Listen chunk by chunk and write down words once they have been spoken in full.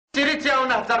جيتي او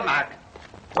نهضر معاك.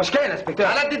 واش كاين انسبكتور؟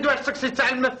 على دي واش السكسي تاع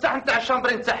المفتاح نتاع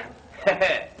الشامبري نتاعهم.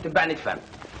 تبعني تفهم.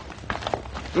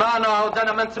 نو عاود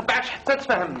انا ما نتبعكش حتى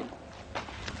تفهمني.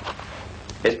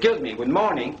 Excuse me, good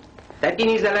morning.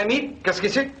 تاتيني زلاميت؟ كاس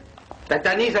كيسي؟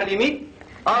 تاتاني زلاميت؟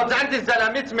 عندي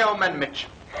الزلاميت مي وما نمتش.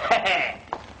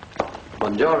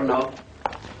 Buongiorno.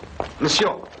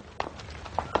 مسيو.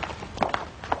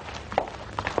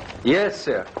 Yes,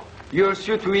 sir. Your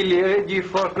suit will be ready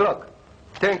 4 o'clock.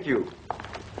 Thank you.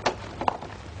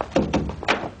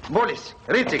 بوليس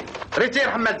ريتي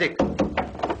يرحم والديك.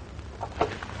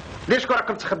 ليش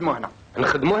راكم تخدموا هنا؟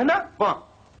 نخدموا هنا؟ بون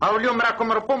هاو اليوم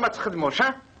راكم ربو ما تخدموش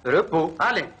ها؟ ربو؟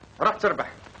 علي راح تربح.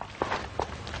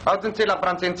 عاود انت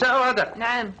لابرانتي نتاعو هذاك؟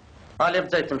 نعم. علي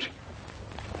بداي تمشي.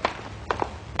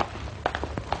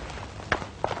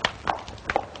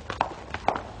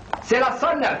 سي لا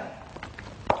صنف.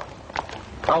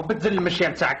 او بدل المشيه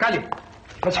نتاعك علي.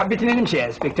 باش حبيتني نمشي يا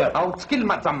انسبكتور؟ او تكل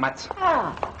ما تمت.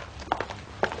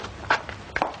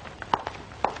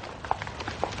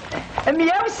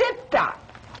 106.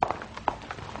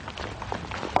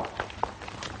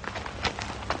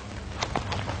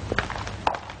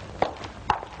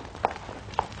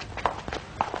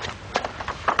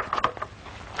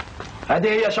 هذه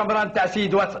هي شمبران تاع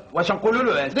سيد وسط، واش نقولوا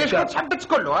له يا ليش انسبكتور؟ كنت تحب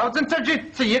تقول له؟ عاود انت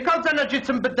جيت تسيك، عاود انا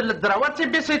جيت نبدل الدراوات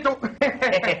بيسيتو.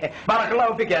 بارك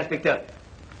الله فيك يا انسبكتور.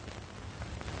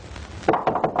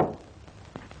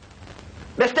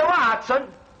 Mr. Watson,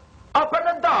 open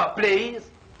the door, please.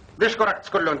 ليش راك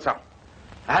تقول له انت؟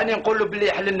 هاني نقول له باللي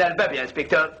يحل لنا الباب يا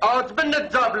انسبكتور. او تبنى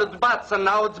الذاب للباطسن،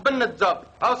 او تبنى الذاب،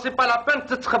 او سي با لا بين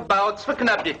تتخبى، او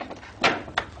تفكنا بيك.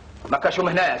 ما كاشوم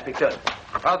هنا يا انسبكتور.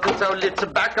 عاود انت ولي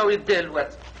تبعك او يديه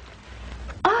الواد.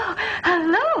 Oh,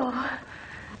 hello.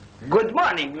 Good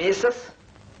morning, Mrs.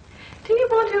 Do you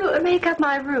want to make up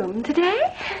my room today?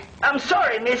 I'm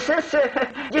sorry, Mrs.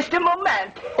 Just a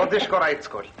moment. ودي شكون راهي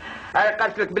تقول؟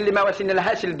 قالت لك باللي ما واسين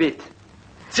لهاش البيت.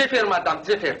 تسيفير مدام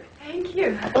تسيفير. Thank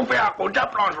you. وفيها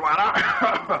قوجة بلونجوارة.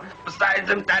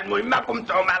 السايز نتاع المهمة كم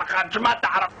تعوم على الخارج ما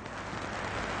تعرف.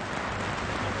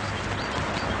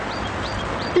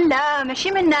 لا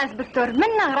ماشي منا انسبكتور،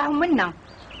 منا راهم منا.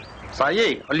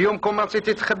 صايي اليوم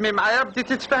كومنسيتي تخدمي معايا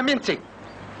بديتي تفهمي انت.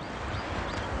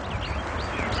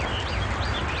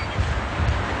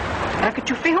 راك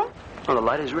تشوف فيهم؟ Well, the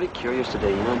light is really curious today.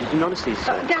 You know, did you notice these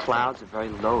clouds are very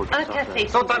low?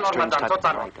 Total, madame,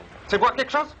 total. Tu bois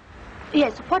quelque chose?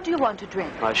 Yes, what do you want to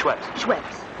drink? Schweppes.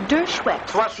 Schweppes. 2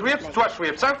 Schweppes. Toi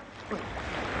Schweppes, hein?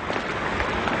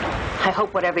 I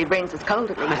hope whatever he brings is cold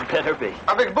at least. It better be.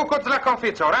 Avec beaucoup de la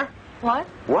confiture, hein? What?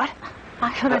 What? I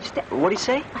don't understand. What do you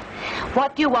say? What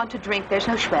do you want to drink? There's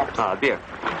no Schweppes. Beer.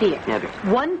 Beer. Yeah, beer.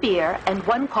 1 beer and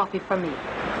 1 coffee for me.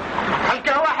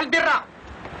 القهوة حل بيرة.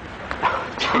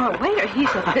 Oh, waiter,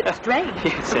 he's a bit strange.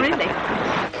 Yes, Really.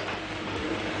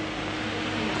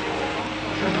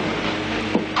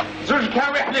 زوج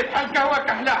كاوي حليب، حل قهوة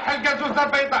كحلة، حل قازوزة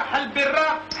بيضاء، حل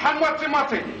بيرة، حل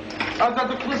مواتي. هذا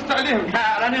دوك خلصت عليهم.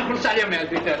 راني نخلص عليهم يا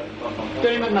انسبكتور.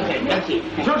 دائما ما كاين.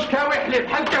 زوج كاوي حليب،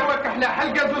 حل قهوة كحلة،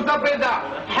 حل قازوزة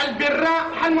بيضاء، حل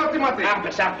بيرة، حل مواتي.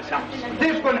 احبس.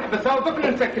 ديش كون نحبسها ودوك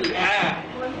نسكل.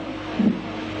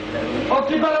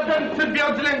 وفي بلد نتبع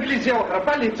الانجليزيه اخرى،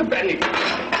 بالي تبعني.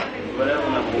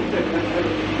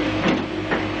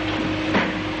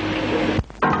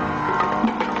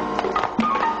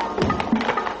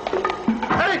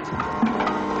 هيت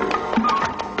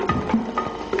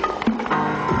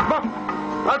بون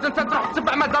هاد انت تروح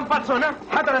تتبع مدام باتسون.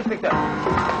 حاضر انسبكتور.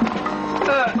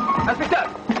 انسبكتور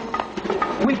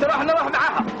وين تروح نروح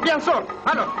معاها. بيان سور.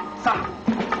 الو صح.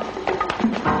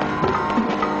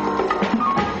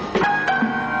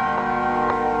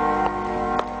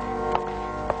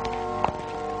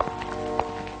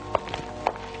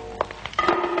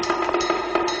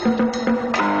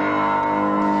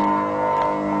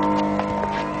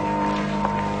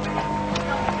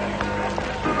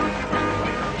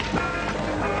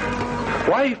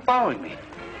 Why are you following me?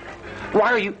 Why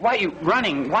are you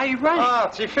running? Why are you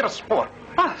running? تيفير سبور.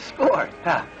 Sport.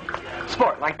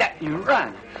 Sport, like that. You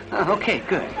run. Okay,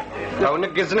 good. لو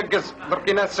نقز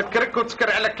بركينا نسكرك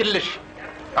وتسكر على كلش.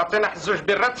 اعطينا حزوج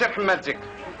بيرات يرحم والديك.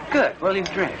 Good. What do you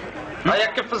drink? هيا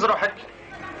كفز روحك.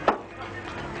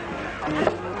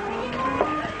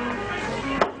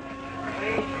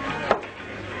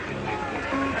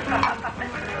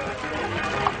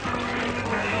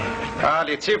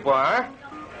 Allez, tu bois, hein?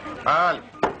 Allez.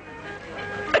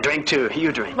 I drink too.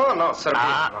 You drink. Non, service.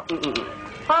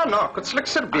 Non, كنت لك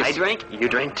service. I drink. You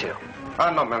drink too.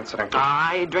 Non, man, drink.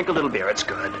 I drink a little beer. It's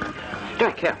good.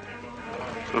 Drink, yeah.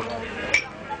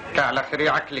 على خير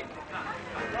يعكلي.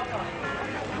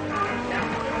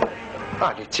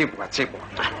 Allez, tiens-moi.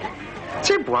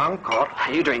 Tiens-moi encore.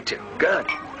 You drink too. Good.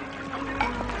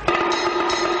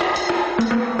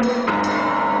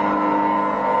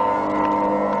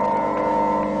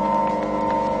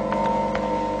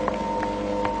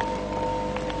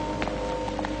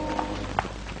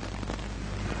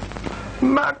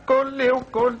 ما كل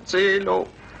وقلت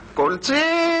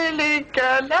لي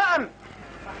كلام.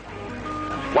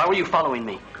 Why were you following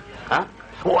me? Huh?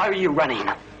 Why were you running?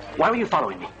 Why were you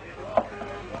following me?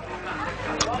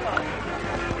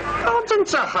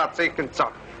 انت خاطيك انت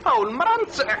او المرأة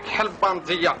نتاعك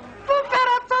حلباندية فير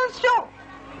اتونسيون.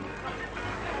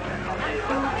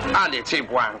 Allez,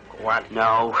 tiens-moi encore.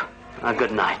 No.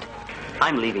 Good night.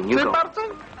 I'm leaving. You C'est go. parti.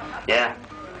 Yeah.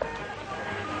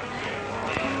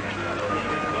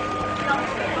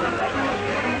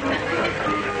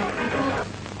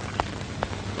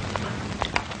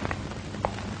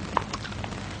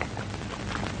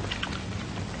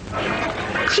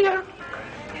 Tiens.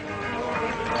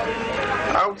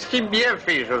 Oh, c'est bien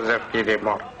fait, Joseph, qu'il est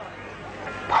mort.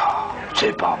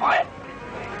 C'est pas vrai.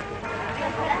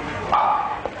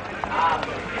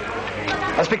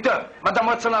 انسبكتور مدام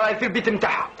واتسون راهي في البيت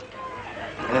نتاعها.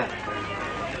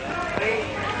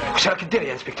 واش راك دير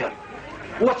يا انسبكتور؟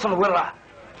 واتسون وين راه؟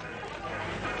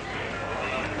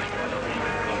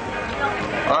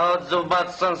 الزباط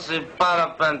سنسي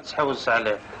بارابان تحوس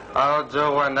عليه.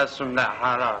 هو ناس ملاح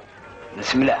حرام.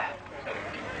 ناس ملاح.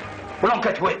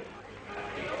 ولونكات وين؟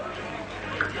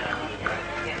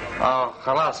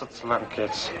 خلاص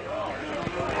تسلمكيت.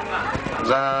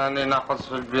 زاني ناخذ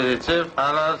في البريتيف.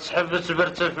 انا تحب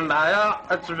تبرتف معايا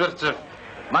تبرتف.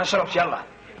 ما نشربش يلا.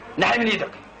 نحي من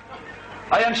يدك.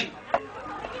 هيا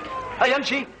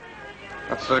امشي.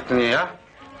 تسلكني يا؟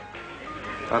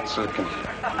 تسلكني.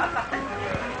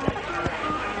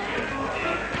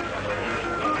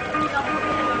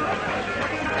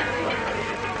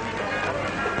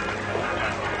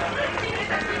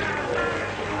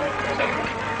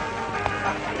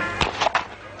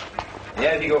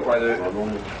 Viens, Vigo, quoi de...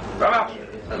 Ça marche.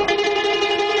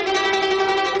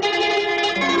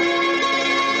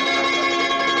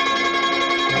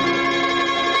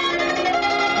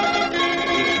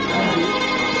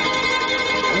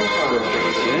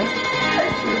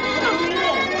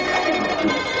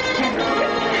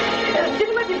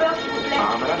 Donnez-moi du beurre, s'il vous plaît. Ah,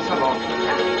 madame, ça va.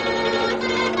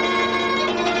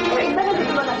 Une banane de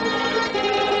chocolat.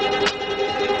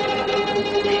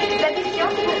 L'addition,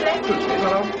 s'il vous plaît.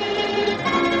 Madame.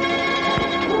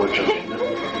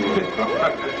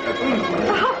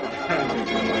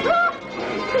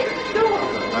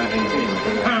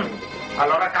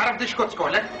 Alors, راك عرفت شكون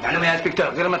تقول لك؟ معلوم يا انسبكتور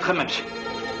غير ما تخممش.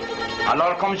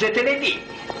 Alors comme je te l'ai dit,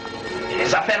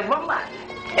 les affaires vont mal.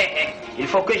 Il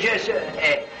faut que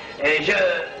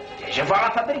je vois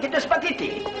la fabrique de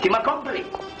spaghetti. Tu m'as compris?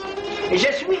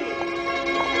 Je suis.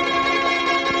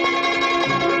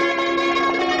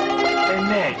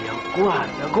 Emilio,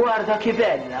 guarda che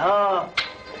bella.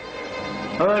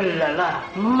 Oh là là,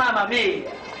 mamma mia.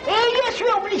 Et je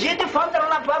suis obligé de fondre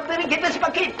la fabrique de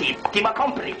spaghetti. Tu m'as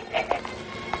compris?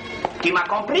 Tu m'as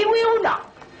compris, oui ou non?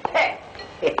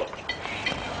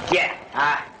 Tiens,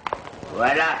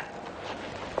 voilà.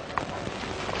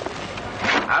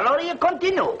 Alors il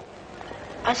continue.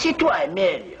 Assieds-toi,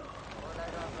 Emilio.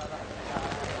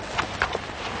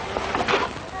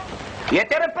 Je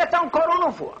te répète encore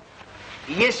une fois.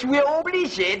 Je suis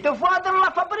obligé de vendre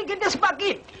la fabrique de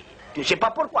spaghetti. Tu sais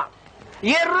pas pourquoi.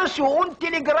 J'ai reçu un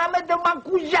télégramme de mon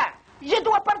cousin. Je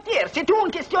dois partir. C'est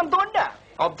une question d'honneur.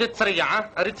 بديت تريع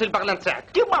ريت البغله نتاعك.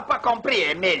 Tu m'as pas compris,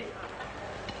 Emilio.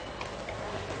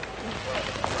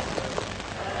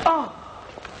 Oh,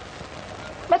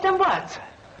 Madame Watson.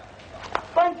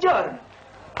 Buongiorno.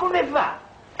 Come va?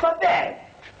 Va bene.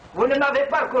 Vous ne m'avez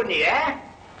pas reconnu, hein?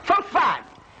 Fanfan.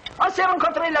 On s'est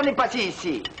rencontrés l'année passée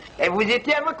ici. Et vous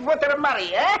étiez avec votre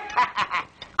mari, hein?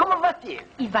 Comment va-t-il?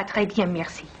 Il va très bien,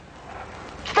 merci.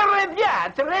 Très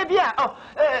bien, très bien. Oh,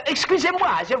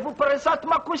 excusez-moi, je vous présente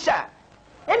mon cousin.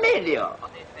 Emilio.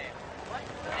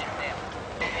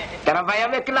 Travaille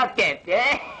avec la tête,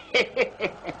 hein?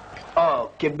 Oh,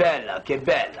 que belle, que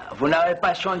belle. Vous n'avez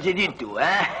pas changé du tout,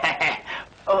 hein?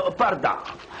 Oh, pardon.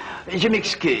 Je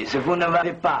m'excuse, vous ne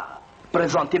m'avez pas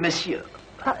présenté, monsieur.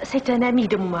 Ah, c'est un ami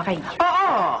de mon mari.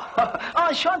 Oh,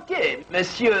 enchanté,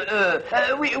 monsieur.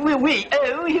 Oui.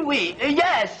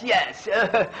 Yes.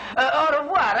 Au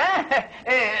revoir, hein?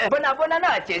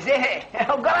 Buonanotte.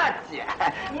 Oh, grazie.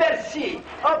 Merci.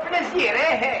 Au plaisir,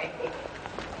 hein?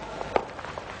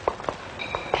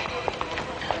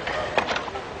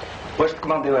 واش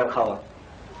تكمانديو يا الخاوة؟